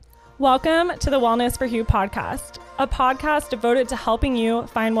Welcome to the Wellness for You podcast, a podcast devoted to helping you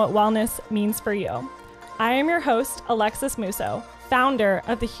find what wellness means for you. I am your host, Alexis Musso, founder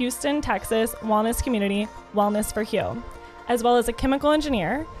of the Houston, Texas wellness community, Wellness for You, as well as a chemical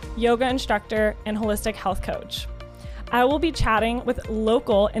engineer, yoga instructor, and holistic health coach. I will be chatting with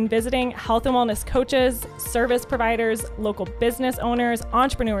local and visiting health and wellness coaches, service providers, local business owners,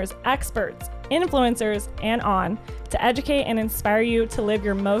 entrepreneurs, experts, influencers, and on to educate and inspire you to live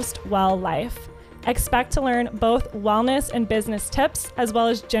your most well life. Expect to learn both wellness and business tips as well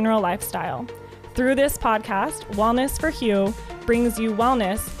as general lifestyle. Through this podcast, Wellness for You brings you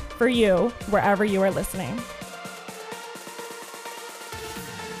wellness for you wherever you are listening.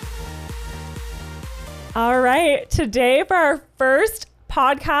 All right, today for our first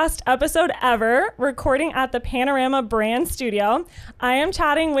podcast episode ever, recording at the Panorama Brand Studio, I am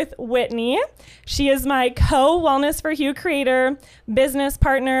chatting with Whitney. She is my co-Wellness for You creator, business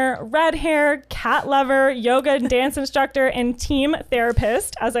partner, red hair, cat lover, yoga and dance instructor, and team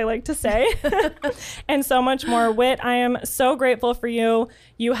therapist, as I like to say, and so much more. Whit, I am so grateful for you.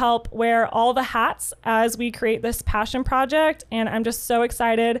 You help wear all the hats as we create this passion project, and I'm just so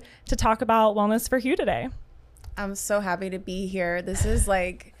excited to talk about Wellness for You today. I'm so happy to be here. This is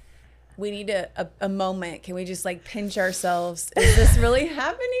like, we need a moment. Can we just like pinch ourselves? Is this really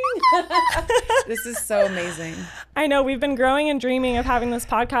happening? This is so amazing. I know we've been growing and dreaming of having this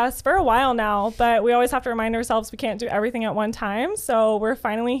podcast for a while now, but we always have to remind ourselves we can't do everything at one time. So we're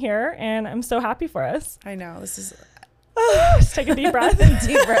finally here and I'm so happy for us. I know. This is... Just take a deep breath.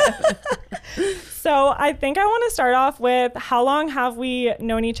 Deep breath. So I think I want to start off with, how long have we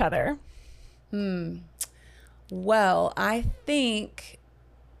known each other? Well, I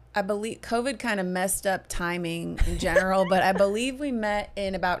believe COVID kind of messed up timing in general, but I believe we met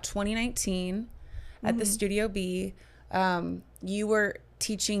in about 2019 at the Studio B. You were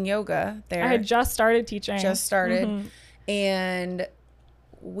teaching yoga there. I had just started teaching. And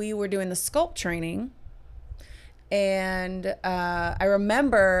we were doing the sculpt training. And I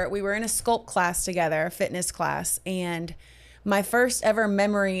remember we were in a sculpt class together, a fitness class. And my first ever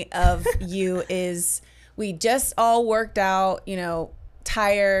memory of you is we just all worked out, you know,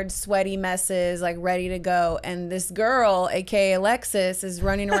 tired, sweaty messes, like ready to go. And this girl, aka Alexis, is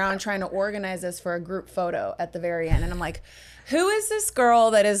running around trying to organize us for a group photo at the very end. And I'm like, who is this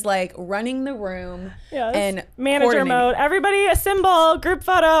girl that is like running the room and manager mode? Everybody assemble, group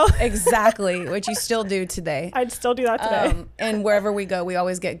photo. Exactly, which you still do today. I'd still do that today. And wherever we go, we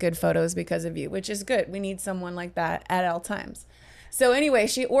always get good photos because of you, which is good. We need someone like that at all times. So anyway,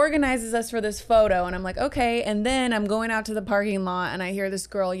 she organizes us for this photo and I'm like, okay. And then I'm going out to the parking lot and I hear this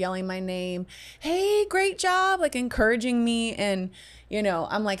girl yelling my name. Hey, great job, like encouraging me. And, you know,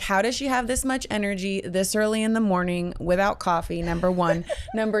 I'm like, how does she have this much energy this early in the morning without coffee? Number one.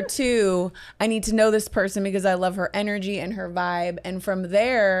 Number two, I need to know this person because I love her energy and her vibe. And from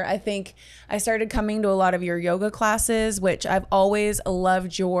there, I think I started coming to a lot of your yoga classes, which I've always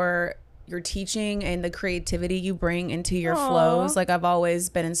loved your teaching and the creativity you bring into your flows. Like I've always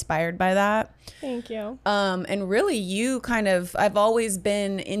been inspired by that. Thank you. And really I've always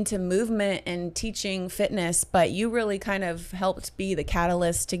been into movement and teaching fitness, but you really kind of helped be the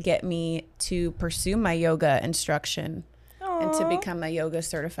catalyst to get me to pursue my yoga instruction and to become a yoga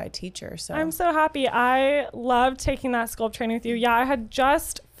certified teacher. So I'm so happy. I loved taking that sculpt training with you. Yeah, I had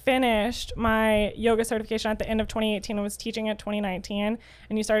just finished my yoga certification at the end of 2018 and was teaching at 2019,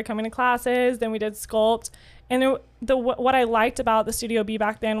 and you started coming to classes. Then we did sculpt, and what I liked about the Studio B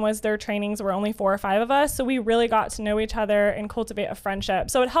back then was their trainings were only 4 or 5 of us, so we really got to know each other and cultivate a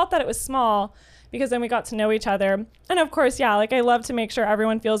friendship. So it helped that it was small because then we got to know each other. And of course, yeah, like I love to make sure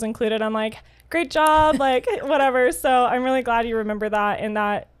everyone feels included. I'm like, great job, like whatever. So I'm really glad you remember that, and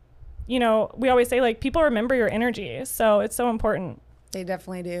that, you know, we always say like people remember your energy, so it's so important. They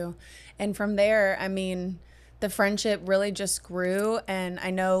definitely do. And from there, I mean, the friendship really just grew. And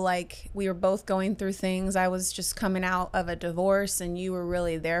I know like we were both going through things. I was just coming out of a divorce and you were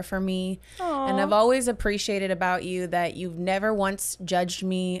really there for me. Aww. And I've always appreciated about you that you've never once judged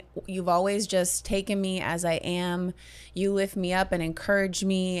me. You've always just taken me as I am. You lift me up and encourage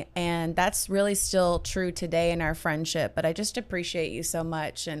me. And that's really still true today in our friendship. But I just appreciate you so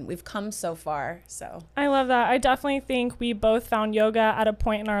much. And we've come so far. So I love that. I definitely think we both found yoga at a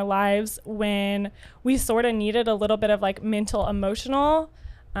point in our lives when we sort of needed a little bit of like mental, emotional,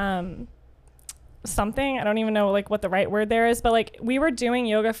 something. I don't even know like what the right word there is, but like we were doing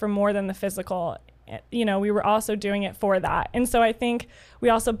yoga for more than the physical. You know, we were also doing it for that. And so I think we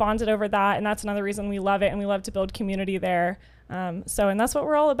also bonded over that. And that's another reason we love it. And we love to build community there. And that's what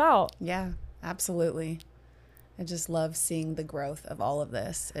we're all about. Yeah, absolutely. I just love seeing the growth of all of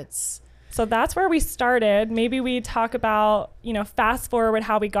this. So that's where we started. Maybe we talk about, fast forward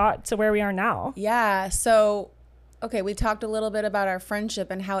how we got to where we are now. Yeah. So, okay, we talked a little bit about our friendship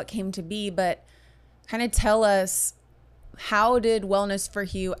and how it came to be, but kind of tell us, how did Wellness for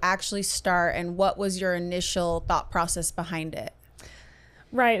Hugh actually start, and what was your initial thought process behind it?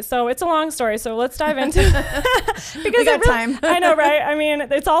 Right. So it's a long story. So let's dive into it. Because we got time. I know, right? I mean,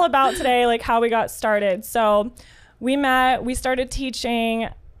 it's all about today, like how we got started. So we met, we started teaching,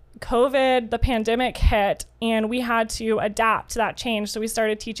 COVID, the pandemic hit, and we had to adapt to that change. So we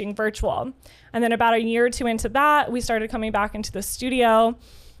started teaching virtual. And then about a year or two into that, we started coming back into the studio,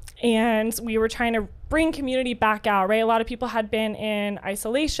 and we were trying to bring community back out, right? A lot of people had been in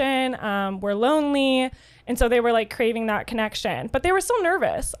isolation, were lonely. And so they were like craving that connection, but they were still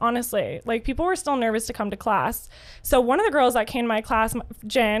nervous, honestly. Like people were still nervous to come to class. So one of the girls that came to my class,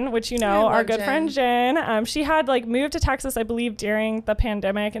 Jen, which our good friend Jen, she had like moved to Texas, I believe, during the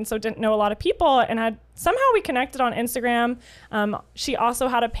pandemic, and so didn't know a lot of people, and somehow we connected on Instagram. She also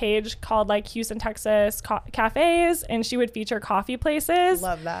had a page called like Houston, Texas Cafes, and she would feature coffee places.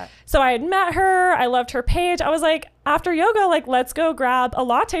 Love that. So I had met her. I loved her page. I was like, after yoga, like, let's go grab a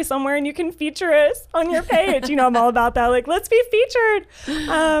latte somewhere and you can feature us on your page. I'm all about that. Like, let's be featured.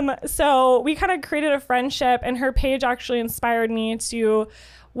 So we kind of created a friendship, and her page actually inspired me to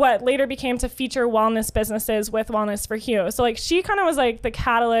what later became to feature wellness businesses with Wellness for Hugh. So like she kind of was like the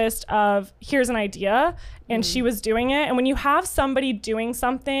catalyst of here's an idea, and she was doing it. And when you have somebody doing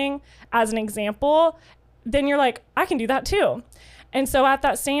something as an example, then you're like, I can do that too. And so at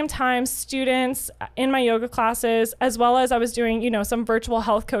that same time, students in my yoga classes, as well as I was doing, some virtual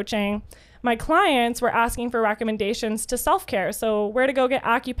health coaching, my clients were asking for recommendations to self-care. So where to go get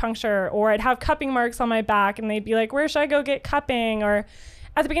acupuncture, or I'd have cupping marks on my back and they'd be like, where should I go get cupping? Or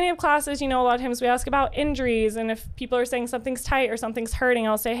at the beginning of classes, a lot of times we ask about injuries. And if people are saying something's tight or something's hurting,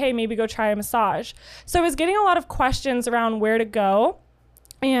 I'll say, hey, maybe go try a massage. So I was getting a lot of questions around where to go.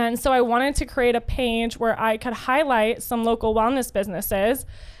 And so I wanted to create a page where I could highlight some local wellness businesses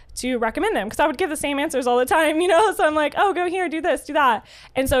to recommend them, because I would give the same answers all the time, So I'm like, oh, go here, do this, do that.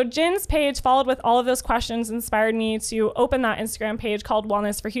 And so Jen's page, followed with all of those questions, inspired me to open that Instagram page called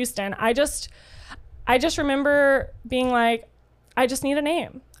Wellness for Houston. I just remember being like, I just need a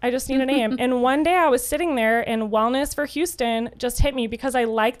name. And one day I was sitting there and Wellness for Houston just hit me, because I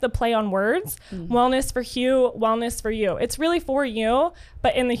like the play on words. Wellness for Hugh, wellness for you. It's really for you,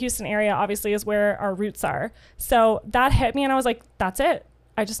 but in the Houston area, obviously, is where our roots are. So that hit me, and I was like, that's it.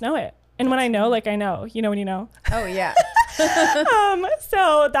 I just know it. And when I know, like I know, when you know. Oh yeah.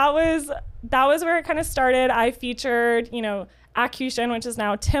 So that was where it kind of started. I featured, Accushin, which is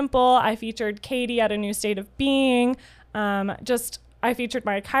now Temple. I featured Katie at A New State of Being. I featured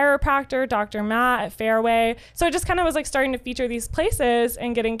my chiropractor, Dr. Matt, at Fairway. So I just kind of was like starting to feature these places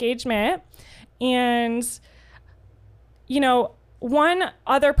and get engagement. And, one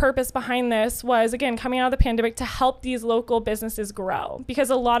other purpose behind this was, again, coming out of the pandemic, to help these local businesses grow, because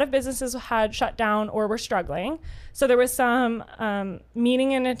a lot of businesses had shut down or were struggling. So there was some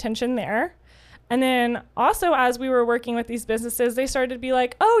meaning and attention there. And then also, as we were working with these businesses, they started to be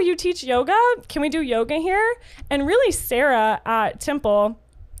like, oh, you teach yoga? Can we do yoga here? And really, Sarah at Temple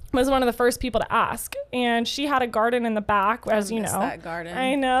was one of the first people to ask. And she had a garden in the back, as you know. That garden.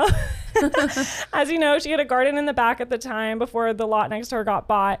 I know. As you know, she had a garden in the back at the time before the lot next to her got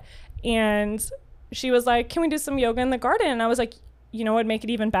bought. And she was like, can we do some yoga in the garden? And I was like, what would make it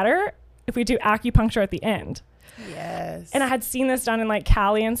even better? If we do acupuncture at the end. Yes. And I had seen this done in like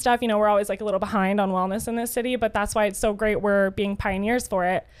Cali and stuff. We're always like a little behind on wellness in this city, but that's why it's so great we're being pioneers for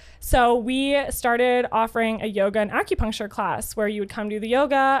it. So we started offering a yoga and acupuncture class where you would come do the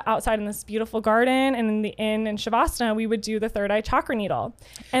yoga outside in this beautiful garden, and in the inn in Shavasana, we would do the third eye chakra needle.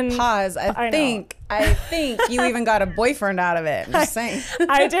 And pause. I think you even got a boyfriend out of it. I'm just saying.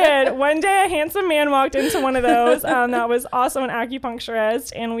 I did. One day a handsome man walked into one of those that was also an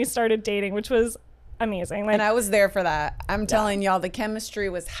acupuncturist, and we started dating, which was amazing. And I was there for that. I'm telling y'all, the chemistry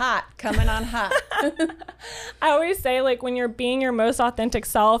was hot, coming on hot. I always say, like, when you're being your most authentic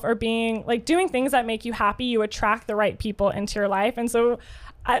self, or being like doing things that make you happy, you attract the right people into your life. And so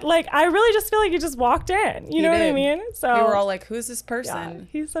I really just feel like you just walked in, you know what I mean? So we were all like, who's this person? Yeah,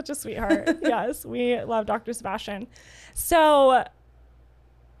 he's such a sweetheart. Yes. We love Dr. Sebastian. So,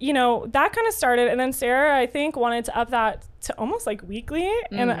 that kind of started. And then Sarah, I think, wanted to up that to almost like weekly.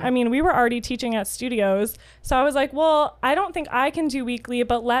 And I mean, we were already teaching at studios. So I was like, well, I don't think I can do weekly,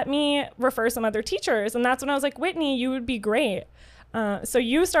 but let me refer some other teachers. And that's when I was like, Whitney, you would be great. So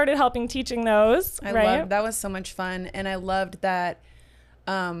you started helping teaching those, right? That was so much fun. And I loved that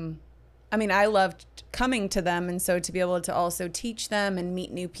I mean, I loved coming to them. And so to be able to also teach them and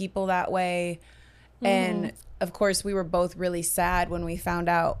meet new people that way. And of course, we were both really sad when we found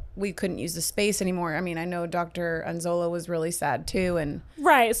out we couldn't use the space anymore. I mean, I know Dr. Anzola was really sad too. And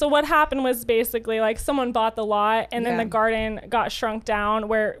right. So what happened was basically like someone bought the lot and then the garden got shrunk down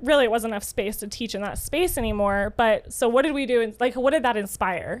where really it wasn't enough space to teach in that space anymore. But so what did we do? Like, what did that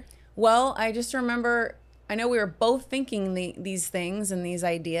inspire? Well, I just remember, I know we were both thinking these things and these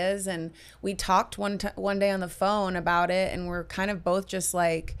ideas, and we talked one day on the phone about it, and we're kind of both just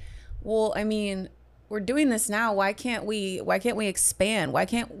like, well, I mean, we're doing this now. Why can't we expand?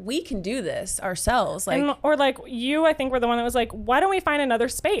 We can do this ourselves? Like, or like you, I think, were the one that was like, why don't we find another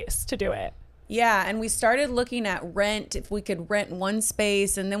space to do it? Yeah. And we started looking at rent, if we could rent one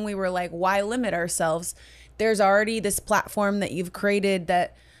space. And then we were like, why limit ourselves? There's already this platform that you've created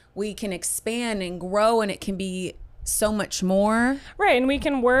that we can expand and grow, and it can be so much more. Right. And we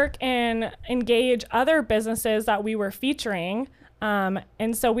can work and engage other businesses that we were featuring.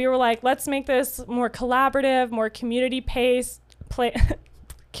 And so we were like, let's make this more collaborative, more community-based,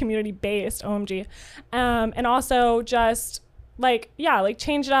 OMG. And also just like, like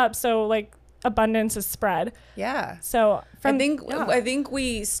change it up. So like abundance is spread. Yeah. So I think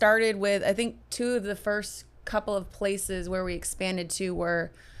we started with, I think two of the first couple of places where we expanded to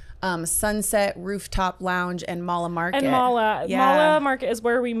were Sunset Rooftop Lounge and Mala Market. And Mala Market is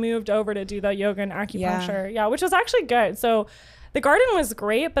where we moved over to do the yoga and acupuncture. Yeah, which was actually good. So the garden was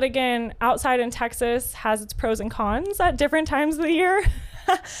great, but again, outside in Texas has its pros and cons at different times of the year.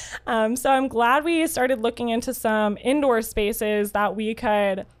 So I'm glad we started looking into some indoor spaces that we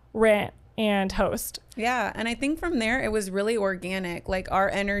could rent and host. Yeah, and I think from there it was really organic. Like our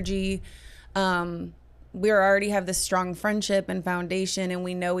energy, we already have this strong friendship and foundation, and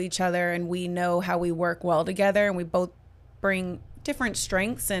we know each other and we know how we work well together, and we both bring different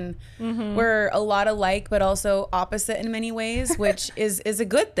strengths, and we're a lot alike but also opposite in many ways, which is a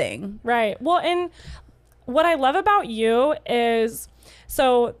good thing. Right. Well, and what I love about you is,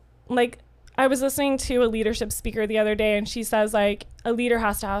 so like I was listening to a leadership speaker the other day, and she says like a leader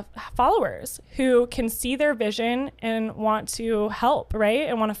has to have followers who can see their vision and want to help, right?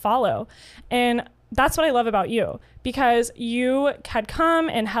 And want to follow. And that's what I love about you, because you had come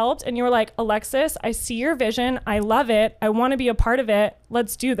and helped and you were like, Alexis, I see your vision. I love it. I want to be a part of it.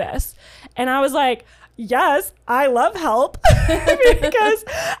 Let's do this. And I was like, yes, I love help. Because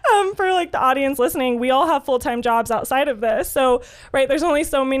for like the audience listening, we all have full-time jobs outside of this. So, right, there's only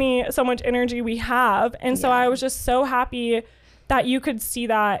so much energy we have. And so I was just so happy that you could see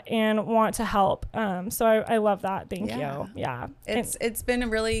that and want to help. So I love that. Thank you. Yeah. It's been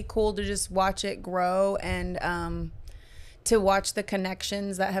really cool to just watch it grow, and to watch the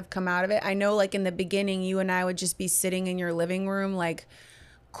connections that have come out of it. I know like in the beginning, you and I would just be sitting in your living room, like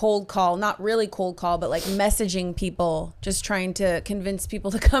cold call, not really cold call, but like messaging people, just trying to convince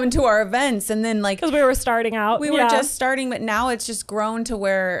people to come to our events. And then like, because we were starting out, we were just starting, but now it's just grown to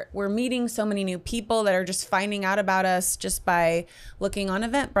where we're meeting so many new people that are just finding out about us just by looking on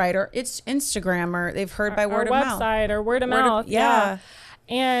Eventbrite, or it's Instagram, or they've heard by word of mouth, website, or word of mouth. Yeah.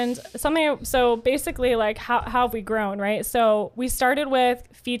 And so basically like how have we grown, right? So we started with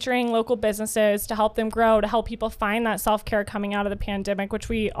featuring local businesses to help them grow, to help people find that self-care coming out of the pandemic, which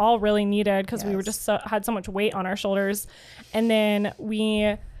we all really needed because we were just had so much weight on our shoulders. And then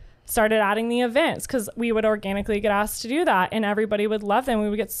we started adding the events because we would organically get asked to do that, and everybody would love them. We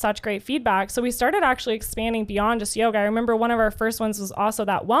would get such great feedback. So we started actually expanding beyond just yoga. I remember one of our first ones was also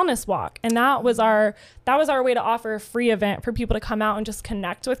that wellness walk, and that was our way to offer a free event for people to come out and just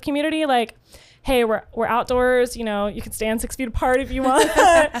connect with community. Like, hey, we're outdoors, you know, you can stand 6 feet apart if you want,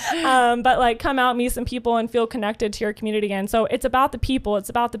 but like come out, meet some people, and feel connected to your community again. So it's about the people, it's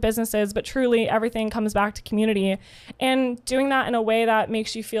about the businesses, but truly everything comes back to community, and doing that in a way that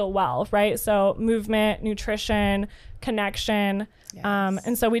makes you feel well, right? So movement, nutrition, connection. Yes.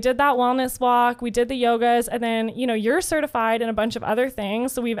 And so we did that wellness walk, we did the yogas, and then, you know, you're certified in a bunch of other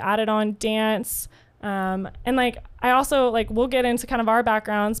things. So we've added on dance. And like, I also like, we'll get into kind of our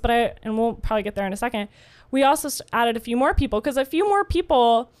backgrounds, and we'll probably get there in a second. We also added a few more people, because a few more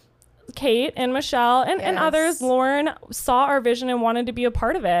people, Kate and Michelle and others, Lauren, saw our vision and wanted to be a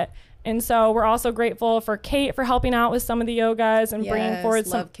part of it. And so we're also grateful for Kate for helping out with some of the yogas and bringing forward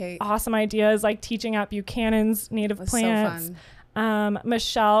some awesome ideas, like teaching out Buchanan's native plants. So fun.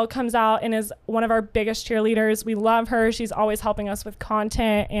 Michelle comes out and is one of our biggest cheerleaders. We love her. She's always helping us with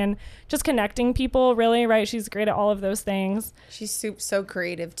content and just connecting people, really, right? She's great at all of those things. She's so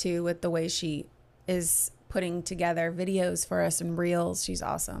creative too with the way she is putting together videos for us and reels. She's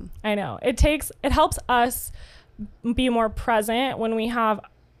awesome. I know. It helps us be more present when we have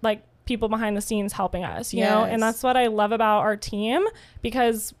like people behind the scenes helping us, you know? And that's what I love about our team,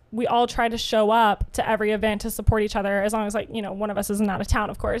 because we all try to show up to every event to support each other, as long as, like, you know, one of us isn't out of town,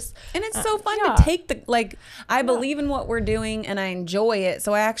 of course. And it's so fun to take the, like, I believe in what we're doing and I enjoy it.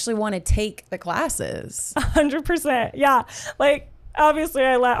 So I actually want to take the classes. 100%. Yeah. Like, obviously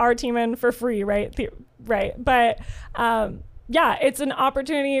I let our team in for free, right? Right. But yeah, it's an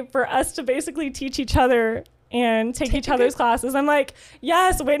opportunity for us to basically teach each other and take each other's classes. I'm like,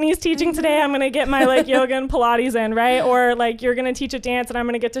 yes, Whitney's teaching today. I'm going to get my like yoga and Pilates in, right? Or like, you're going to teach a dance and I'm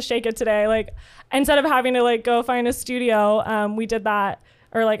going to get to shake it today. Like, instead of having to like go find a studio, we did that.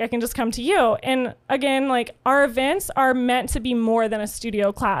 Or like, I can just come to you. And again, like, our events are meant to be more than a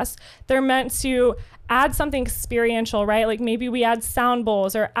studio class. They're meant to add something experiential, right? Like, maybe we add sound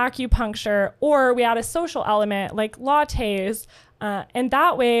bowls or acupuncture, or we add a social element like lattes, and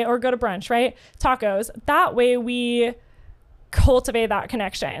that way, or go to brunch, right? Tacos. That way we cultivate that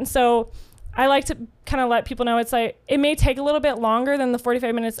connection. So I like to kind of let people know, it's like, it may take a little bit longer than the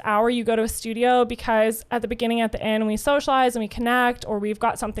 45 minutes hour you go to a studio, because at the beginning, at the end, we socialize and we connect, or we've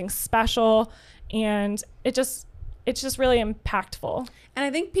got something special, and it's just really impactful. And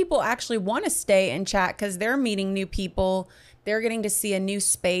I think people actually want to stay and chat because they're meeting new people. They're getting to see a new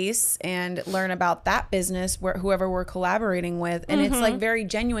space and learn about that business, where whoever we're collaborating with. And it's like very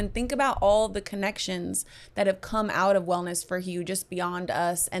genuine. Think about all the connections that have come out of Wellness for You, just beyond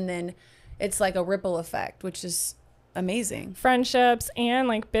us. And then it's like a ripple effect, which is amazing. Friendships and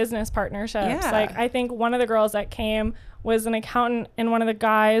like business partnerships. Yeah. Like, I think one of the girls that came was an accountant, and one of the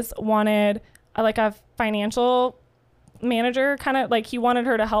guys wanted like a financial manager, kind of like, he wanted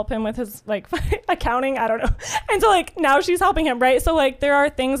her to help him with his like accounting, I don't know. And so like, now she's helping him, right? So like, there are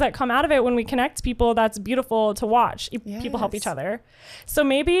things that come out of it when we connect people that's beautiful to watch. People help each other. So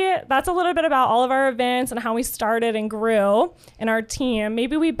maybe that's a little bit about all of our events and how we started and grew in our team.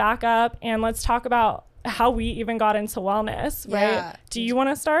 Maybe we back up and let's talk about how we even got into wellness, right? Yeah. Do you want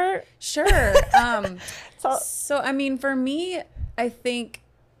to start? Sure. So I mean, for me, I think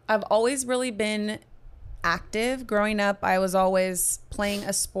I've always really been active. Growing up, I was always playing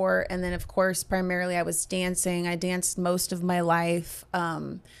a sport, and then of course primarily I was dancing. I danced most of my life,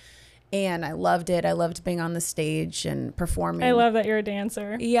 and I loved it. I loved being on the stage and performing. I love that you're a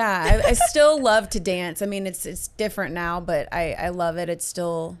dancer. Yeah, I still love to dance. I mean, it's different now, but I love it. It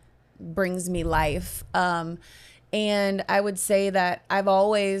still brings me life. And I would say that I've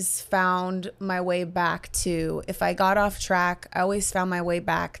always found my way back to, if I got off track, I always found my way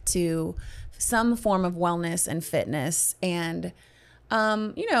back to some form of wellness and fitness. And,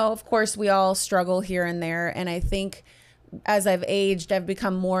 you know, of course we all struggle here and there. And I think as I've aged, I've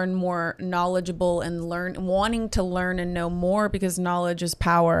become more and more knowledgeable and wanting to learn and know more, because knowledge is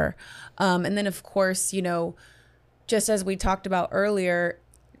power. And then of course, you know, just as we talked about earlier,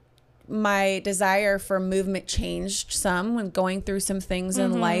 my desire for movement changed some when going through some things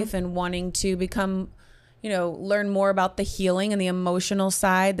in life and wanting to become, you know, learn more about the healing and the emotional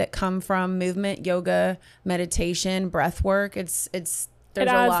side that come from movement, yoga, meditation, breath work. It adds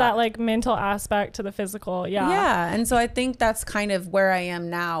that like mental aspect to the physical. Yeah. And so I think that's kind of where I am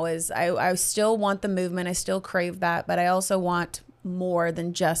now, is I still want the movement. I still crave that, but I also want more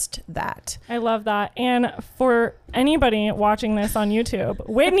than just that. I love that. And for anybody watching this on YouTube,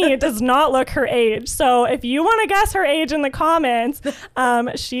 Whitney does not look her age. So if you want to guess her age in the comments,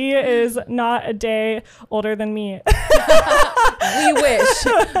 she is not a day older than me. We wish.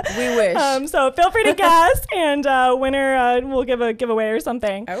 So feel free to guess, and winner we'll give a giveaway or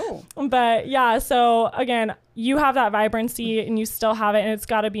something. Oh. But yeah, so again, you have that vibrancy and you still have it, and it's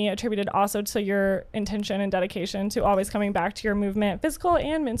got to be attributed also to your intention and dedication to always coming back to your movement, physical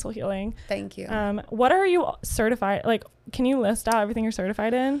and mental healing. Thank you. What are you certified? Like, can you list out everything you're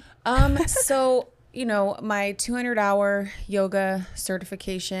certified in? So, you know, my 200-hour yoga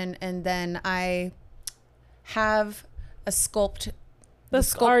certification, and then I have a sculpt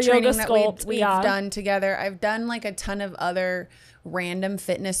training that we've done together. I've done like a ton of other random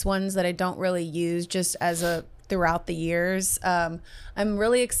fitness ones that I don't really use, just as throughout the years. I'm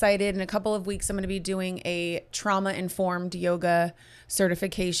really excited. In a couple of weeks, I'm going to be doing a trauma-informed yoga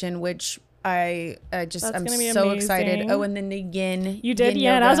certification, which I'm so amazing. excited. Oh, and then the yin. You did yin.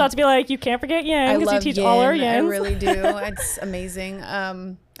 Yoga. I was about to be like, you can't forget yin, because you teach yin. All our yins. I really do. It's amazing.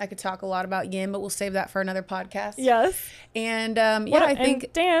 I could talk a lot about yin, but we'll save that for another podcast. Yes. And I think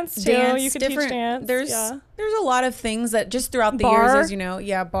and dance too. You could teach dance. There's a lot of things that just throughout the years, as you know,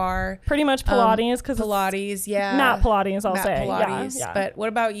 bar. Pretty much Pilates, because Pilates, Mat Pilates, I'll say. Pilates. Yeah. But what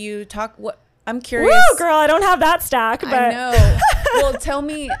about you? I'm curious. Woo, girl, I don't have that stack, but I know. Well, tell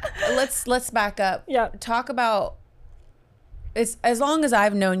me. Let's back up. Yeah. Talk about it's as long as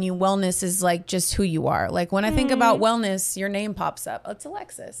I've known you, wellness is like just who you are. Like when I think about wellness, your name pops up. It's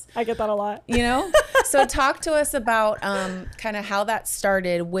Alexis. I get that a lot. You know? So talk to us about kind of how that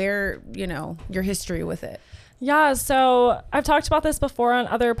started, where, you know, your history with it. Yeah, so I've talked about this before on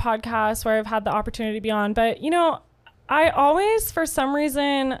other podcasts where I've had the opportunity to be on, but you know, I always, for some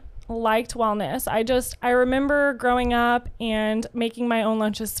reason, liked wellness. I remember growing up and making my own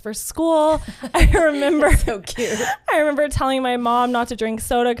lunches for school. I remember so cute. I remember telling my mom not to drink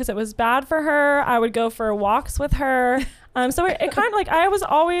soda because it was bad for her. I would go for walks with her. So it kind of like, I was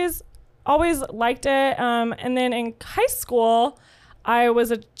always liked it. And then in high school, I was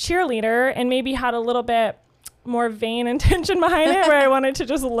a cheerleader and maybe had a little bit more vain intention behind it, where I wanted to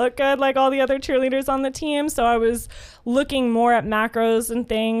just look good like all the other cheerleaders on the team. So I was looking more at macros and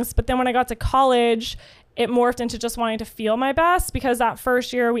things. But then when I got to college, it morphed into just wanting to feel my best, because that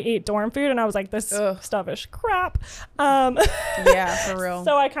first year we ate dorm food and I was like, this stuff is crap. Yeah, for real.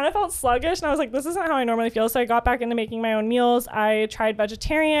 So I kind of felt sluggish and I was like, this isn't how I normally feel. So I got back into making my own meals. I tried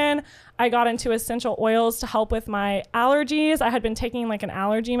vegetarian. I got into essential oils to help with my allergies. I had been taking like an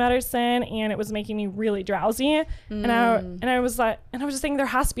allergy medicine and it was making me really drowsy. And I was just thinking there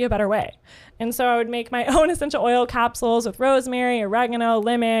has to be a better way. And so I would make my own essential oil capsules with rosemary, oregano,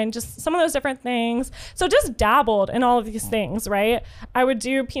 lemon, just some of those different things. So just dabbled in all of these things, right? I would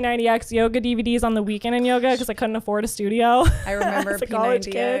do P90X yoga DVDs on the weekend in yoga because I couldn't afford a studio. I remember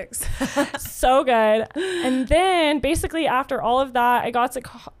P90X. So good. And then basically after all of that, I got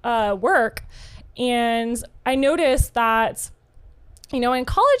to work, and I noticed that, you know, in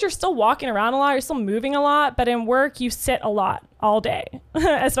college, you're still walking around a lot, you're still moving a lot, but in work, you sit a lot all day,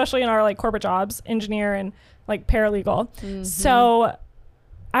 especially in our like corporate jobs, engineer and like paralegal. So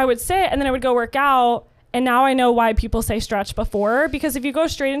I would sit and then I would go work out. And now I know why people say stretch before, because if you go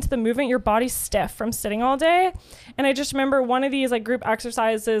straight into the movement, your body's stiff from sitting all day. And I just remember one of these like group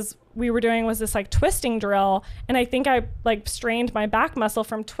exercises we were doing was this like twisting drill. And I think I like strained my back muscle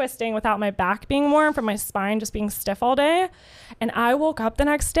from twisting without my back being warm, from my spine just being stiff all day. And I woke up the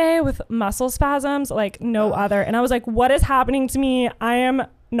next day with muscle spasms like no other. And I was like, what is happening to me? I am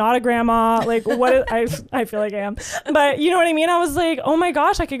not a grandma. Like what is, I feel like I am, but you know what I mean? I was like, oh my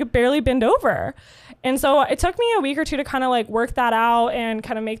gosh, I could barely bend over. And so it took me a week or two to kind of like work that out and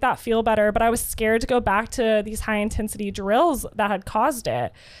kind of make that feel better. But I was scared to go back to these high intensity drills that had caused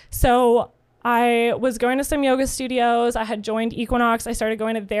it. So I was going to some yoga studios. I had joined Equinox. I started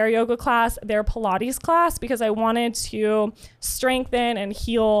going to their yoga class, their Pilates class, because I wanted to strengthen and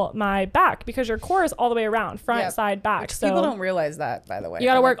heal my back, because your core is all the way around, front, side, back. Which so people don't realize that, by the way. You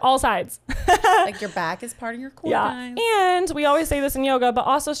got to work all sides. Like your back is part of your core. Yeah. And we always say this in yoga, but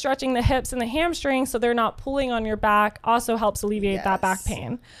also stretching the hips and the hamstrings so they're not pulling on your back also helps alleviate that back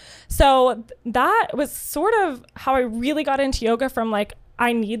pain. So that was sort of how I really got into yoga, from like,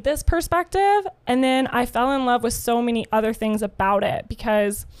 I need this perspective. And then I fell in love with so many other things about it,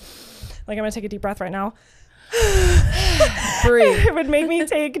 because like, I'm gonna take a deep breath right now. Breathe. It would make me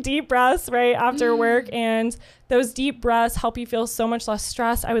take deep breaths right after work, and those deep breaths help you feel so much less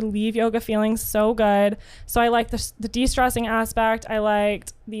stressed. I would leave yoga feeling so good. So I liked the de-stressing aspect. I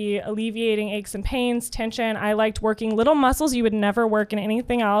liked the alleviating aches and pains, tension. I liked working little muscles you would never work in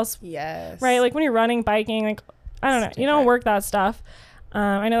anything else. Yes. Right? Like when you're running, biking, like, I don't know, you don't work that stuff.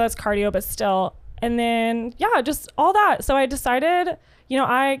 I know that's cardio, but still. And then, yeah, just all that. So I decided, you know,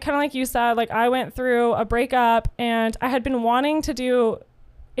 I kind of like you said, like I went through a breakup and I had been wanting to do,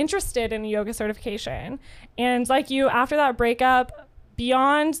 interested in yoga certification. And like you, after that breakup,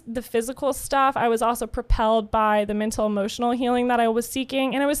 beyond the physical stuff, I was also propelled by the mental emotional healing that I was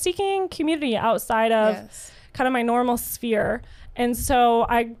seeking. And I was seeking community outside of kind of my normal sphere. And so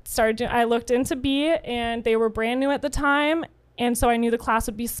I looked into B, and they were brand new at the time. And so I knew the class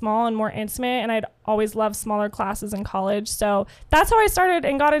would be small and more intimate, and I'd always loved smaller classes in college. So that's how I started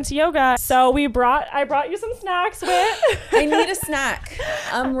and got into yoga. So I brought you some snacks, Whit. I need a snack.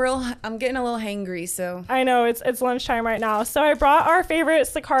 I'm getting a little hangry, so. I know, it's lunchtime right now. So I brought our favorite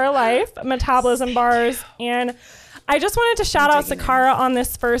Sakara Life metabolism bars, and I just wanted to shout out Sakara on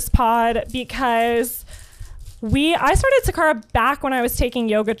this first pod, because I started Sakara back when I was taking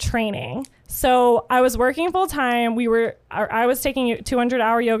yoga training. So I was working full time. I was taking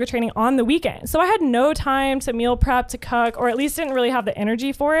 200-hour yoga training on the weekend. So I had no time to meal prep, to cook, or at least didn't really have the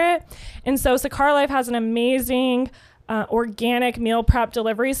energy for it. And so Sakara Life has an amazing organic meal prep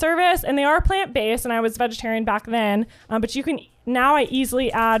delivery service, and they are plant-based, and I was vegetarian back then, but now I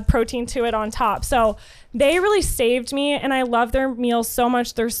easily add protein to it on top. So they really saved me, and I love their meals so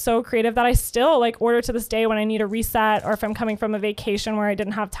much. They're so creative that I still like order to this day when I need a reset, or if I'm coming from a vacation where I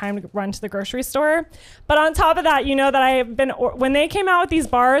didn't have time to run to the grocery store. But on top of that, that when they came out with these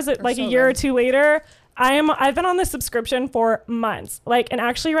bars like a year or two later, I've been on this subscription for months. And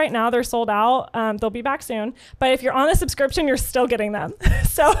actually right now they're sold out. They'll be back soon. But if you're on the subscription, you're still getting them.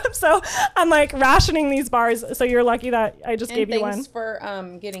 so I'm like rationing these bars. So you're lucky that I just gave you one. Thanks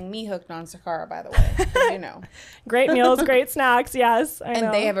for getting me hooked on Sakara, by the way. Great meals, great snacks. Yes, I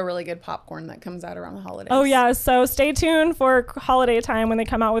know. They have a really good popcorn that comes out around the holidays. Oh yeah. So stay tuned for holiday time when they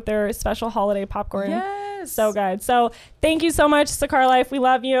come out with their special holiday popcorn. Yes. So good. So thank you so much, Sakara Life. We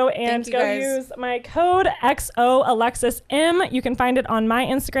love you. And you go guys. Use my code XOAlexisM. You can find it on my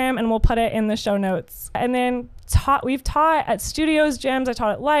Instagram, and we'll put it in the show notes. And then we've taught at studios, gyms. I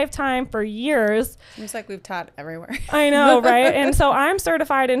taught at Lifetime for years. Seems like we've taught everywhere. I know, right? And so I'm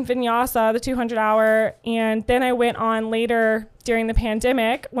certified in Vinyasa, the 200 hour. And then I went on later during the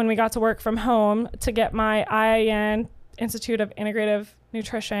pandemic when we got to work from home to get my IIN, Institute of Integrative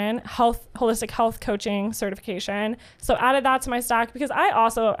Nutrition, holistic health coaching certification. So added that to my stack because I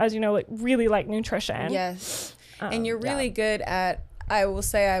also, as you know, really like nutrition. Yes. And you're really good at, I will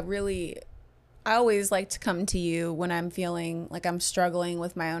say, I always like to come to you when I'm feeling like I'm struggling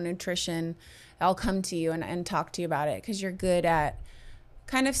with my own nutrition. I'll come to you and talk to you about it because you're good at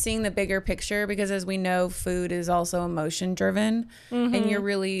kind of seeing the bigger picture, because as we know, food is also emotion driven. And you're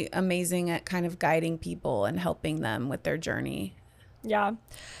really amazing at kind of guiding people and helping them with their journey.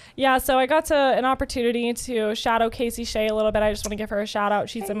 Yeah. So I got an opportunity to shadow Casey Shea a little bit. I just want to give her a shout out.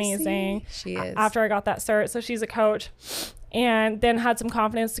 She's amazing. She is. After I got that cert. So she's a coach, and then had some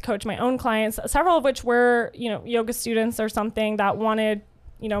confidence to coach my own clients, several of which were, yoga students or something that wanted,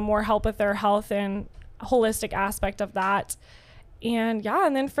 more help with their health and holistic aspect of that. And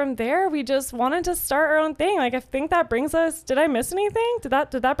then from there, we just wanted to start our own thing. I think that brings us, did I miss anything? Did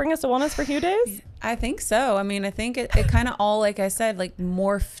that bring us to Wellness for Hugh days? I think so. I mean, I think it kind of all, like I said,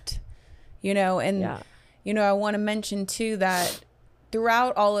 morphed, I want to mention too that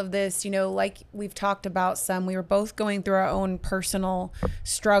throughout all of this, like we've talked about we were both going through our own personal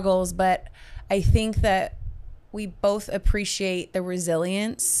struggles, but I think that we both appreciate the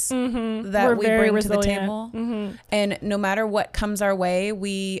resilience that we bring to the table. And no matter what comes our way,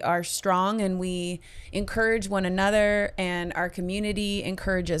 we are strong and we encourage one another, and our community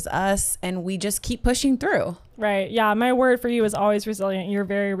encourages us, and we just keep pushing through. Right. Yeah. My word for you is always resilient. You're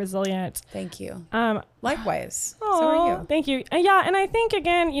very resilient. Thank you. Likewise. So are you. Thank you. Yeah. And I think,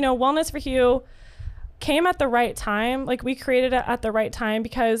 again, Wellness for Hugh came at the right time. We created it at the right time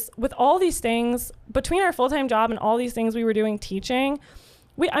because with all these things, between our full-time job and all these things we were doing teaching,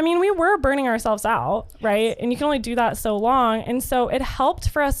 we were burning ourselves out, right? Yes. And you can only do that so long. And so it helped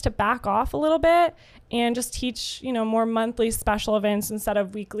for us to back off a little bit and just teach, more monthly special events instead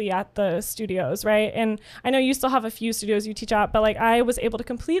of weekly at the studios, right? And I know you still have a few studios you teach at, but I was able to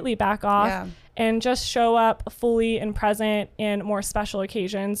completely back off and just show up fully and present in more special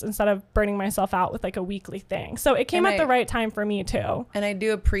occasions instead of burning myself out with a weekly thing. So it came at the right time for me too. And I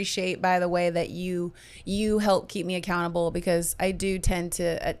do appreciate, by the way, that you help keep me accountable, because I do tend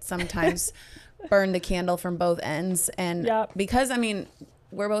to at sometimes burn the candle from both ends. And because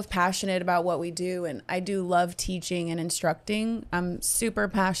we're both passionate about what we do, and I do love teaching and instructing. I'm super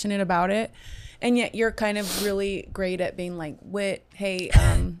passionate about it. And yet you're kind of really great at being Whit, hey,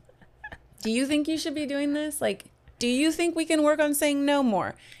 do you think you should be doing this? Do you think we can work on saying no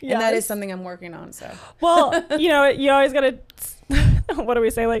more? Yes. And that is something I'm working on. So, well, you always got to, what do we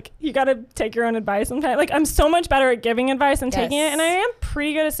say? You got to take your own advice sometimes. I'm so much better at giving advice than taking it. And I am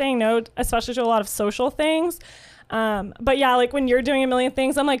pretty good at saying no, especially to a lot of social things. But yeah, when you're doing a million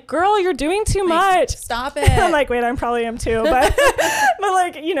things, I'm like, girl, you're doing too much. Stop it. I'm like, wait, I probably am too. But,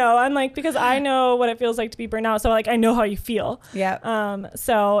 I'm because I know what it feels like to be burnt out. So I know how you feel. Yeah.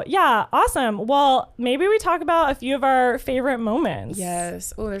 So yeah, awesome. Well, maybe we talk about a few of our favorite moments.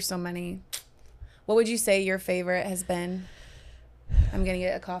 Yes. Oh, there's so many. What would you say your favorite has been? I'm going to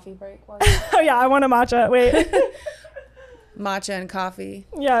get a coffee break. Oh yeah, I want a matcha. Wait. Matcha and coffee.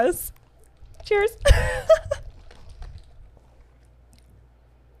 Yes. Cheers.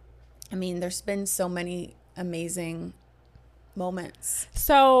 There's been so many amazing moments.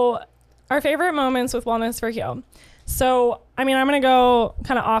 So our favorite moments with Wellness for Hugh. So, I'm going to go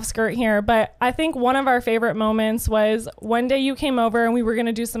kind of off skirt here, but I think one of our favorite moments was one day you came over and we were going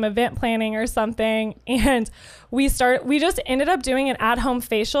to do some event planning or something. And we just ended up doing an at-home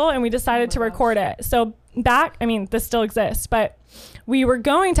facial, and we decided to record it. So this still exists, but we were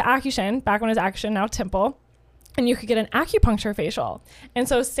going to Accushin, back when it was Accushin, now Temple, and you could get an acupuncture facial. And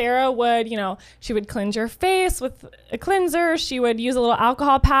so Sarah would, she would cleanse your face with a cleanser. She would use a little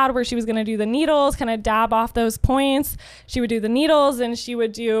alcohol pad where she was going to do the needles, kind of dab off those points. She would do the needles, and she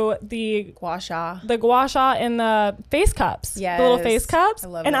would do the gua sha and the face cups. Yes. The little face cups.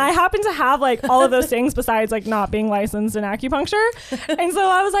 I happen to have like all of those things besides like not being licensed in acupuncture. And so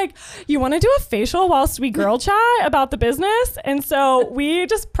I was like, you want to do a facial whilst we girl chat about the business? And so we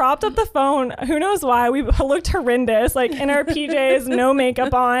just propped up the phone. Who knows why? We looked horrendous, like in our PJs, no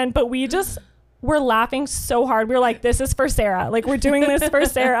makeup on, but we just were laughing so hard. We were like, this is for Sarah. Like, we're doing this for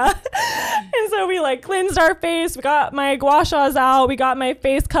Sarah. And so we like cleansed our face. We got my gua shas out. We got my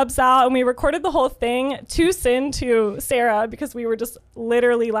face cups out, and we recorded the whole thing to send to Sarah because we were just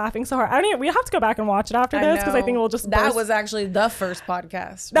literally laughing so hard. We have to go back and watch it after this because I think we'll just That was actually the first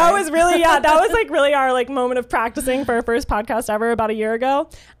podcast. That was really, that was like really our like moment of practicing for our first podcast ever about a year ago.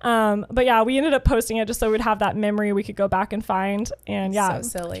 But yeah, we ended up posting it just so we'd have that memory we could go back and find. And yeah,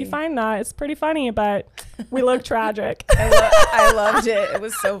 so silly. If you find that, it's pretty funny, but we look tragic. I loved it. It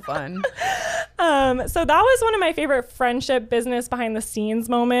was so fun. So that was one of my favorite friendship business behind the scenes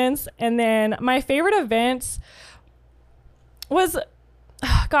moments. And then my favorite event was,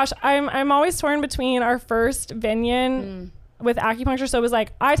 I'm always torn between our first Vinyan with acupuncture. So it was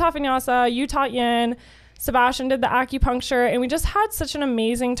like, I taught Vinyasa, you taught Yin, Sebastian did the acupuncture, and we just had such an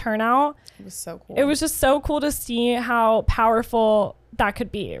amazing turnout. It was so cool. It was just so cool to see how powerful that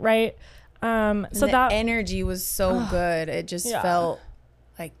could be, right? So that energy was so good. It just felt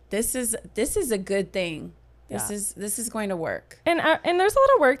like this is a good thing. This is going to work. And there's a lot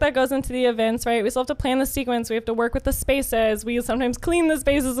of work that goes into the events, right? We still have to plan the sequence. We have to work with the spaces. We sometimes clean the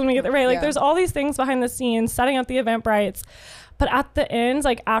spaces when we get there, right? Like there's all these things behind the scenes, setting up the Eventbrites. But at the end,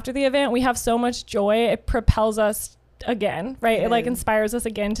 like after the event, we have so much joy. It propels us again, right? It like inspires us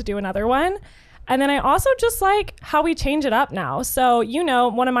again to do another one. And then I also just like how we change it up now. So,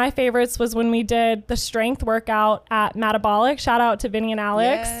 one of my favorites was when we did the strength workout at Metabolic. Shout out to Vinny and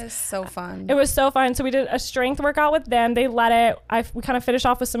Alex. Yes, so fun. It was so fun. So we did a strength workout with them. They let it. We kind of finished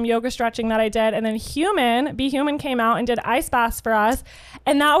off with some yoga stretching that I did. And then Be Human came out and did ice baths for us.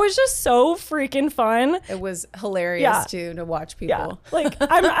 And that was just so freaking fun. It was hilarious too to watch people. Yeah. Like,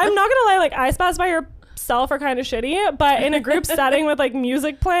 I'm not going to lie, like ice baths by yourself are kind of shitty, but in a group setting with like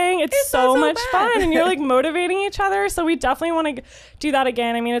music playing, it's so much fun, and you're like motivating each other. So we definitely want to do that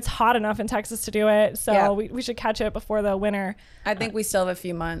again. I mean, it's hot enough in Texas to do it, so we should catch it before the winter. I think we still have a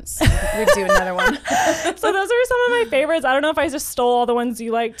few months. We'd do another one. So those are some of my favorites. I don't know if I just stole all the ones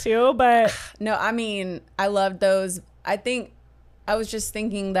you like too, but no, I mean, I loved those. I think I was just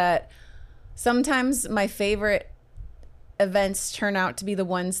thinking that sometimes my favorite events turn out to be the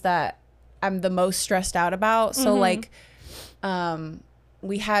ones that I'm the most stressed out about. So like,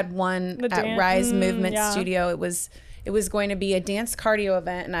 we had one at Rise Movement Studio. It was going to be a dance cardio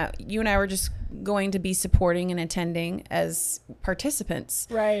event, and you and I were just going to be supporting and attending as participants.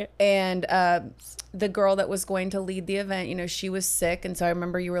 Right. And the girl that was going to lead the event, she was sick, and so I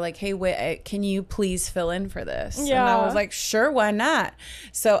remember you were like, "Hey, wait, can you please fill in for this?" Yeah. And I was like, "Sure, why not?"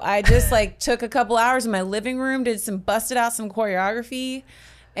 So I just like took a couple hours in my living room, busted out some choreography.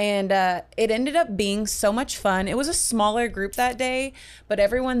 And it ended up being so much fun. It was a smaller group that day, but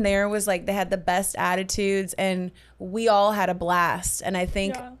everyone there was like, they had the best attitudes, and we all had a blast. And I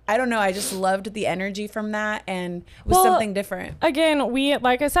think, I don't know, I just loved the energy from that, and it was something different. Again,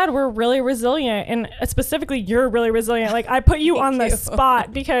 like I said, we're really resilient, and specifically you're really resilient. Like I put you on the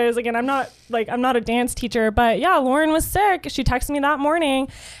spot because again, I'm not a dance teacher, but yeah, Lauren was sick. She texted me that morning,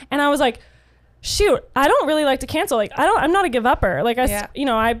 and I was like, shoot, I don't really like to cancel. Like I'm not a give upper. Like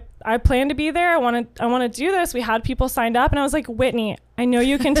I plan to be there. I want to do this. We had people signed up, and I was like, Whitney, I know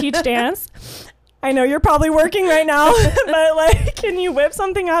you can teach dance. I know you're probably working right now, but like, can you whip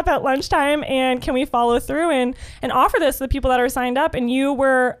something up at lunchtime, and can we follow through and offer this to the people that are signed up? And you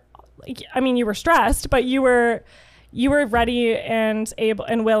were stressed, but you were ready and able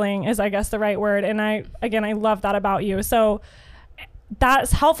and willing is I guess the right word. And I love that about you. So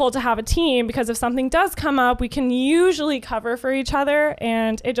that's helpful to have a team, because if something does come up, we can usually cover for each other,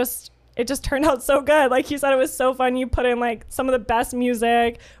 and it just turned out so good. Like you said, it was so fun. You put in like some of the best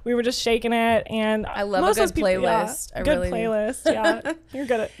music. We were just shaking it, and I love a good playlist. Playlist. Yeah, we're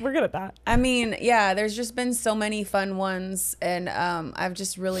good at that. I mean, yeah, there's just been so many fun ones, and I've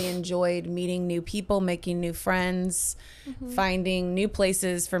just really enjoyed meeting new people, making new friends, finding new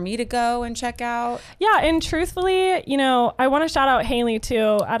places for me to go and check out. Yeah, and truthfully, I want to shout out Haley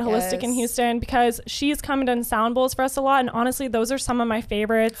too at Holistic in Houston, because she's come and done sound bowls for us a lot, and honestly, those are some of my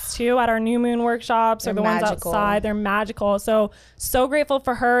favorites too. at our new moon workshops or the ones outside. They're magical. So grateful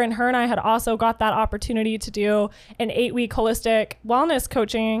for her. And her and I had also got that opportunity to do an 8-week holistic wellness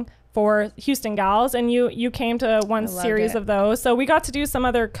coaching for Houston gals, and you came to one series of those. So we got to do some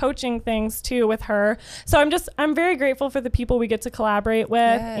other coaching things too with her. So I'm very grateful for the people we get to collaborate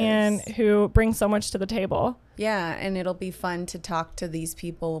with and who bring so much to the table. Yeah, and it'll be fun to talk to these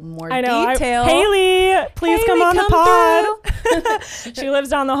people more detail. Haley, please come on the pod. She lives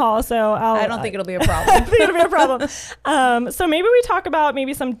down the hall, so I don't think it'll be a problem. I think it'll be a problem. So maybe we talk about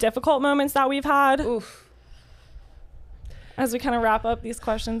some difficult moments that we've had. Oof. As we kind of wrap up these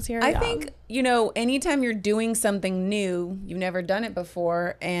questions here. I think, anytime you're doing something new, you've never done it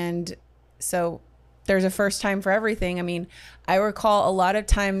before. And so there's a first time for everything. I mean, I recall a lot of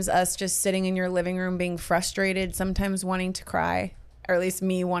times us just sitting in your living room being frustrated, sometimes wanting to cry, or at least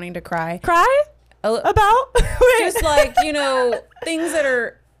me wanting to cry. Cry? About? Just like, things that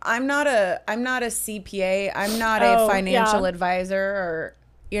are, I'm not a CPA. I'm not a financial advisor or,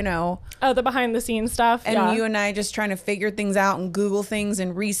 the behind the scenes stuff. And you and I just trying to figure things out and Google things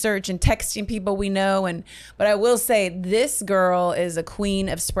and research and texting people we know. But I will say this girl is a queen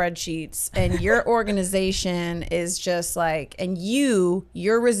of spreadsheets, and your organization is just like, and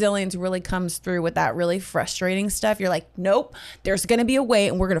your resilience really comes through with that really frustrating stuff. You're like, nope, there's going to be a way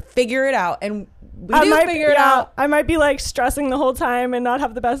and we're going to figure it out. And we do figure it out. I might be like stressing the whole time and not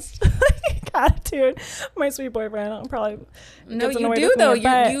have the best attitude. My sweet boyfriend, I'm probably you do though.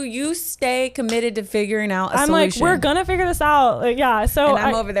 You stay committed to figuring out a solution. I'm like, we're gonna figure this out. So and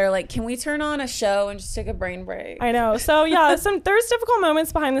I'm over there like, can we turn on a show and just take a brain break? I know. So there's difficult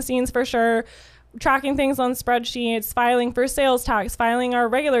moments behind the scenes for sure. Tracking things on spreadsheets, filing for sales tax, filing our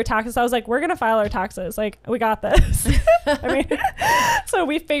regular taxes. I was like, we're going to file our taxes. Like, we got this. So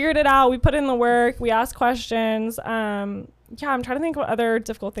we figured it out. We put in the work. We asked questions. I'm trying to think what other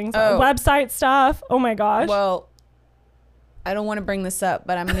difficult things. Website stuff. Oh my gosh. Well, I don't want to bring this up,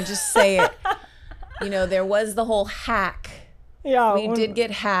 but I'm going to just say it. There was the whole hack. Yeah. We did get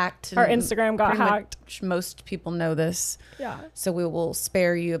hacked. Our Instagram got hacked. Most people know this. Yeah. So we will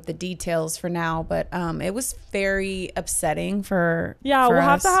spare you of the details for now. But it was very upsetting for we'll us.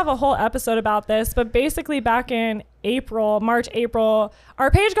 have to have a whole episode about this. But basically back in March, April,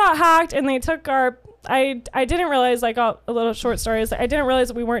 our page got hacked and they took our... I didn't realize, a little short story is I didn't realize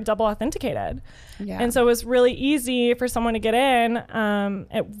that we weren't double authenticated. Yeah. And so it was really easy for someone to get in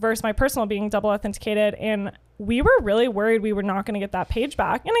versus my personal being double authenticated. And we were really worried we were not going to get that page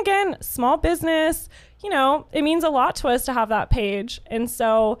back. And again, small business, it means a lot to us to have that page. And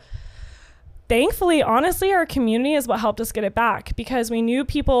so thankfully, honestly, our community is what helped us get it back, because we knew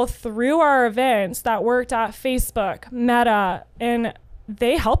people through our events that worked at Facebook, Meta, and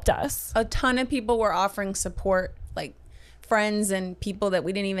they helped us. A ton of people were offering support, like friends and people that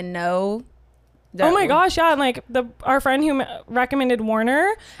we didn't even know. Oh my gosh, yeah. And our friend who recommended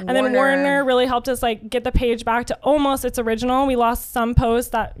Warner, and then Warner really helped us get the page back to almost its original. We lost some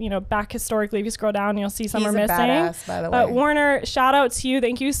posts that, back historically, if you scroll down, you'll see some are missing. Badass, by the way. But Warner, shout out to you.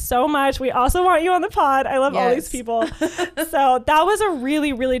 Thank you so much. We also want you on the pod. I love all these people. So that was a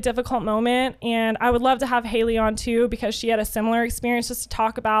really, really difficult moment. And I would love to have Haley on too, because she had a similar experience, just to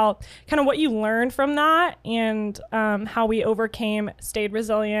talk about kind of what you learned from that and how we overcame, stayed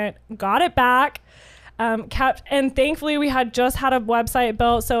resilient, got it back. And thankfully we had just had a website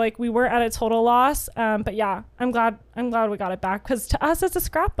built, so we weren't at a total loss. But yeah, I'm glad we got it back, because to us it's a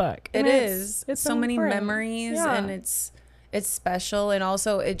scrapbook. It's so many memories, and it's special, and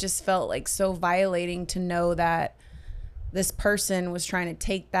also it just felt so violating to know that this person was trying to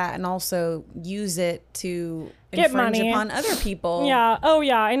take that and also use it to get money upon other people. Yeah. Oh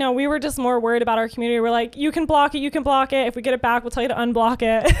yeah, I know. We were just more worried about our community. We're like, you can block it. If we get it back, we'll tell you to unblock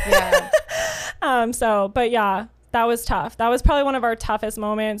it. Yeah. But yeah, that was tough. That was probably one of our toughest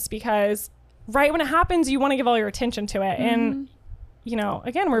moments, because right when it happens, you want to give all your attention to it. And,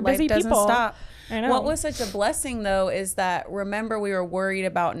 again, we're busy people. Life doesn't stop. I know. What was such a blessing, though, is that, remember, we were worried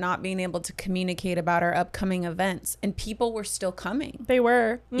about not being able to communicate about our upcoming events, and people were still coming. They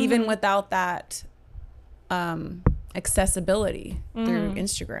were. Mm-hmm. Even without that accessibility through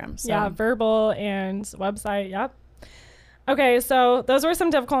Instagram. So. Yeah, verbal and website. Yep. Okay, so those were some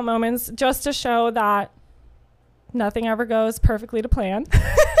difficult moments, just to show that nothing ever goes perfectly to plan.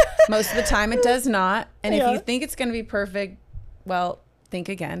 Most of the time it does not. And if you think it's going to be perfect, well, think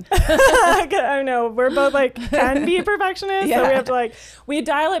again. I know. We're both can be perfectionists. Yeah. So we have to we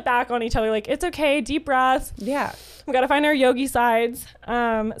dial it back on each other. It's okay. Deep breaths. Yeah. We got to find our yogi sides.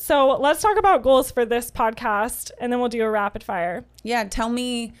 So let's talk about goals for this podcast, and then we'll do a rapid fire. Yeah. Tell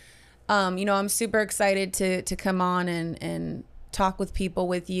me, I'm super excited to come on and talk with people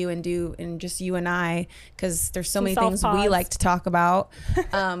with you and just you and I, because there's so Some many things we self-pods. like to talk about.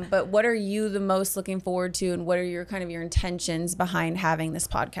 But what are you the most looking forward to, and what are your kind of your intentions behind having this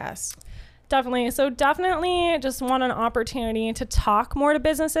podcast? Definitely. So definitely just want an opportunity to talk more to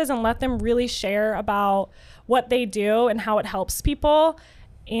businesses and let them really share about what they do and how it helps people,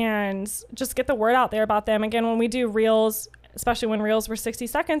 and just get the word out there about them. Again, when we do reels, especially when reels were 60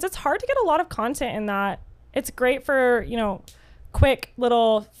 seconds, it's hard to get a lot of content in that. It's great for, quick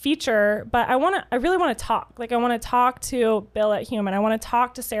little feature, but I really want to talk. Like, I want to talk to Bill at Human. I want to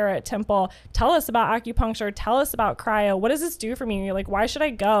talk to Sarah at Temple. Tell us about acupuncture. Tell us about cryo. What does this do for me? Like, why should I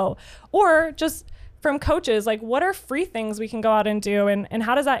go? Or just from coaches, like, what are free things we can go out and do, and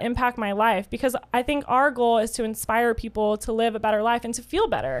how does that impact my life? Because I think our goal is to inspire people to live a better life and to feel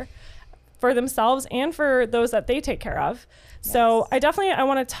better for themselves and for those that they take care of. Yes. So I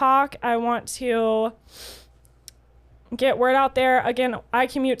want to talk. I want to get word out there. Again, I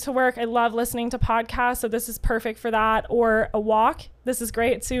commute to work. I love listening to podcasts, so this is perfect for that. Or a walk. This is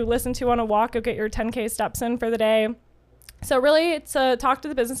great to listen to on a walk. Go get your 10K steps in for the day. So really, to talk to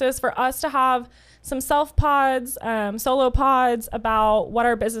the businesses, for us to have some self-pods, solo pods about what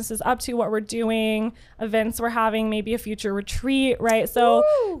our business is up to, what we're doing, events we're having, maybe a future retreat, right? So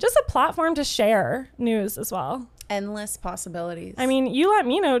just a platform to share news as well. Endless possibilities. I mean, you let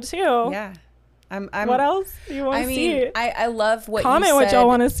me know too. Yeah. What else do you want to see? I love what Comment you said. what y'all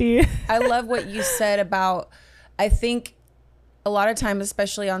want to see. I love what you said about, I think a lot of times,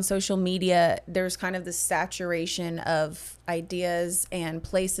 especially on social media, there's kind of this saturation of ideas and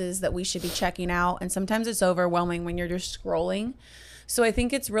places that we should be checking out. And sometimes it's overwhelming when you're just scrolling. So I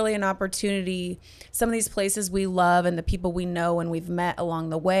think it's really an opportunity, some of these places we love and the people we know and we've met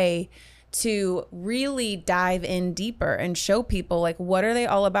along the way, to really dive in deeper and show people, like, what are they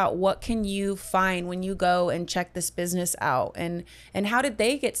all about? What can you find when you go and check this business out? And how did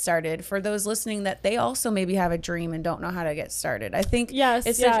they get started? For those listening that they also maybe have a dream and don't know how to get started. I think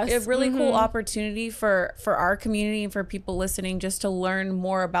it's a really cool opportunity for our community and for people listening, just to learn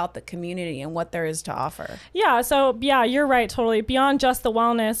more about the community and what there is to offer. Yeah. So yeah, you're right. Totally. Beyond just the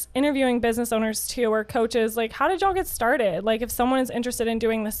wellness, interviewing business owners too, or coaches, like, how did y'all get started? Like, if someone is interested in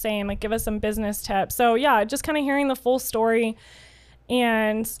doing the same, like, give us some business tips. So yeah, just kind of hearing the full story.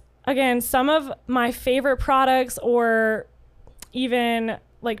 And again, some of my favorite products, or even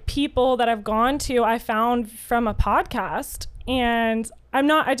like people that I've gone to, I found from a podcast. And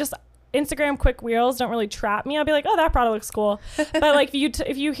Instagram quick reels don't really trap me. I'll be like, oh, that product looks cool. But like,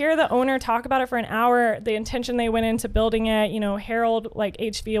 if you hear the owner talk about it for an hour, the intention they went into building it, Harold, like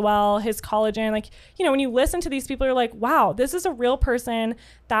HVOL, his collagen, like, when you listen to these people, you're like, wow, this is a real person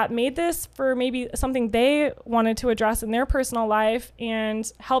that made this for maybe something they wanted to address in their personal life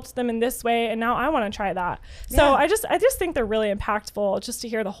and helped them in this way. And now I want to try that. Yeah. So I just think they're really impactful just to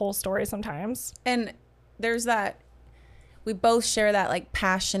hear the whole story sometimes. And there's that, we both share that like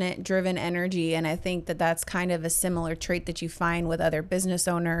passionate, driven energy. And I think that that's kind of a similar trait that you find with other business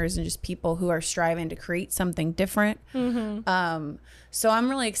owners and just people who are striving to create something different. Mm-hmm. So I'm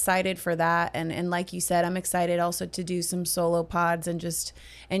really excited for that. And like you said, I'm excited also to do some solo pods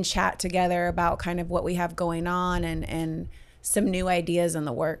and chat together about kind of what we have going on and some new ideas in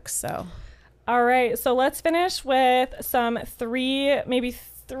the works. So. All right. So let's finish with some maybe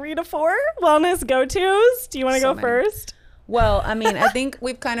 3 to 4 wellness go-tos. Do you want to go first? Well, I mean, I think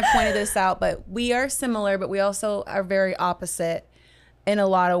we've kind of pointed this out, but we are similar, but we also are very opposite in a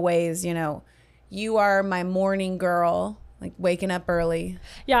lot of ways. You are my morning girl, like waking up early.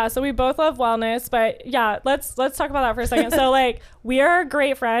 Yeah, so we both love wellness, but yeah, let's talk about that for a second. So like, we are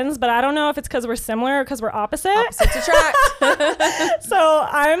great friends, but I don't know if it's because we're similar or because we're opposite. Opposites attract. So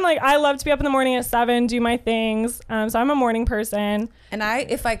I'm like, I love to be up in the morning at 7, do my things. So I'm a morning person. And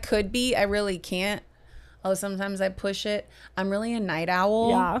if I could be, I really can't. Oh, sometimes I push it. I'm really a night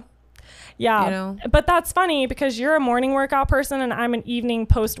owl. Yeah. But that's funny because you're a morning workout person and I'm an evening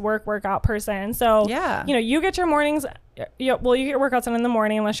post-work workout person. So, you get your mornings. You get your workouts in the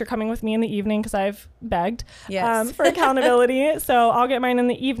morning unless you're coming with me in the evening because I've begged for accountability. So I'll get mine in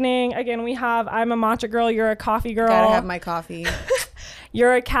the evening. Again, I'm a matcha girl. You're a coffee girl. Gotta have my coffee.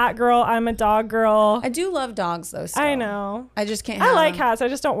 You're a cat girl. I'm a dog girl. I do love dogs though. Still. I know. I just can't I like cats. I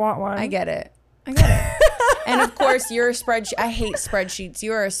just don't want one. I get it. And of course, you're a spreadsheet. I hate spreadsheets.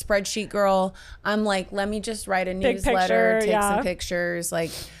 You're a spreadsheet girl. I'm like, let me just write a newsletter, take some pictures.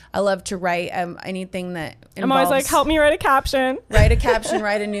 Like, I love to write anything that involves. I'm always like, help me write a caption. Write a caption,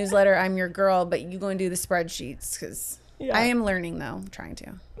 write a newsletter. I'm your girl, but you go and do the spreadsheets because I am learning though. I'm trying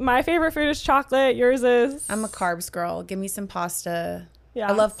to. My favorite food is chocolate. Yours is? I'm a carbs girl. Give me some pasta. Yeah.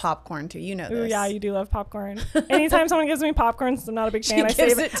 I love popcorn too. You know this. Ooh, yeah, you do love popcorn. Anytime someone gives me popcorn, I'm not a big fan. I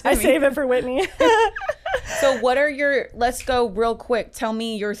gives save it for Whitney. So what are let's go real quick. Tell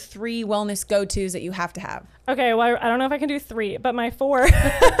me your 3 wellness go-tos that you have to have. Okay, well, I don't know if I can do 3, but my 4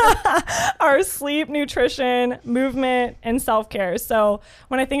 are sleep, nutrition, movement, and self-care. So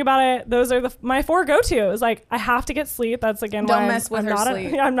when I think about it, those are my 4 go-tos. Like, I have to get sleep. That's, again, Don't why mess with her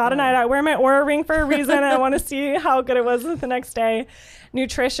sleep. I'm not a night out. I wear my Oura ring for a reason. I want to see how good it was the next day.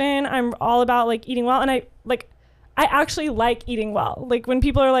 Nutrition, I'm all about, like, eating well. And I actually like eating well. Like, when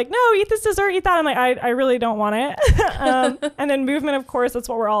people are like, no, eat this dessert, eat that, I'm like, I really don't want it. And then movement, of course, that's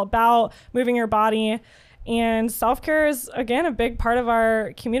what we're all about, moving your body. And self-care is, again, a big part of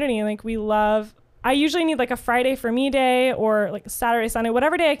our community. Like, I usually need like a Friday for me day, or like Saturday, Sunday,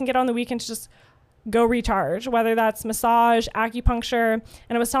 whatever day I can get on the weekend to just go recharge, whether that's massage, acupuncture.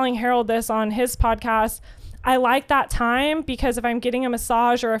 And I was telling Harold this on his podcast. I like that time because if I'm getting a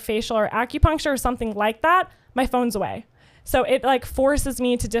massage or a facial or acupuncture or something like that, my phone's away. So it like forces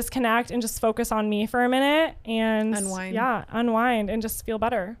me to disconnect and just focus on me for a minute and unwind and just feel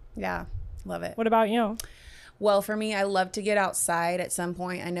better. Yeah. Love it. What about you? Well, for me, I love to get outside at some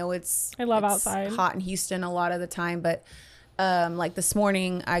point. I know I love outside. Hot in Houston a lot of the time, but like this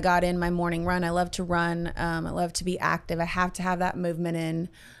morning I got in my morning run. I love to run. I love to be active. I have to have that movement in.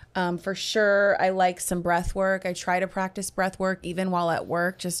 For sure, I like some breath work. I try to practice breath work even while at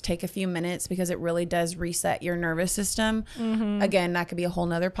work. Just take a few minutes because it really does reset your nervous system. Mm-hmm. Again, that could be a whole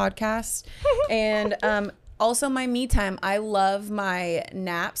nother podcast. And also my me time. I love my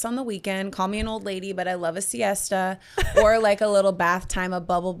naps on the weekend. Call me an old lady, but I love a siesta or like a little bath time, a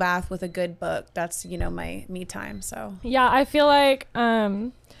bubble bath with a good book. That's, my me time. So yeah, I feel like,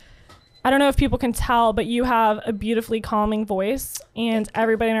 I don't know if people can tell, but you have a beautifully calming voice, and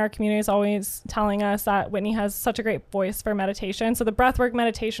everybody in our community is always telling us that Whitney has such a great voice for meditation. So the breathwork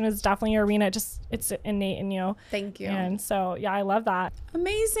meditation is definitely your arena. It's innate in you. Thank you. And so, yeah, I love that.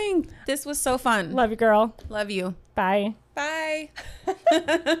 Amazing. This was so fun. Love you, girl. Love you. Bye. Bye.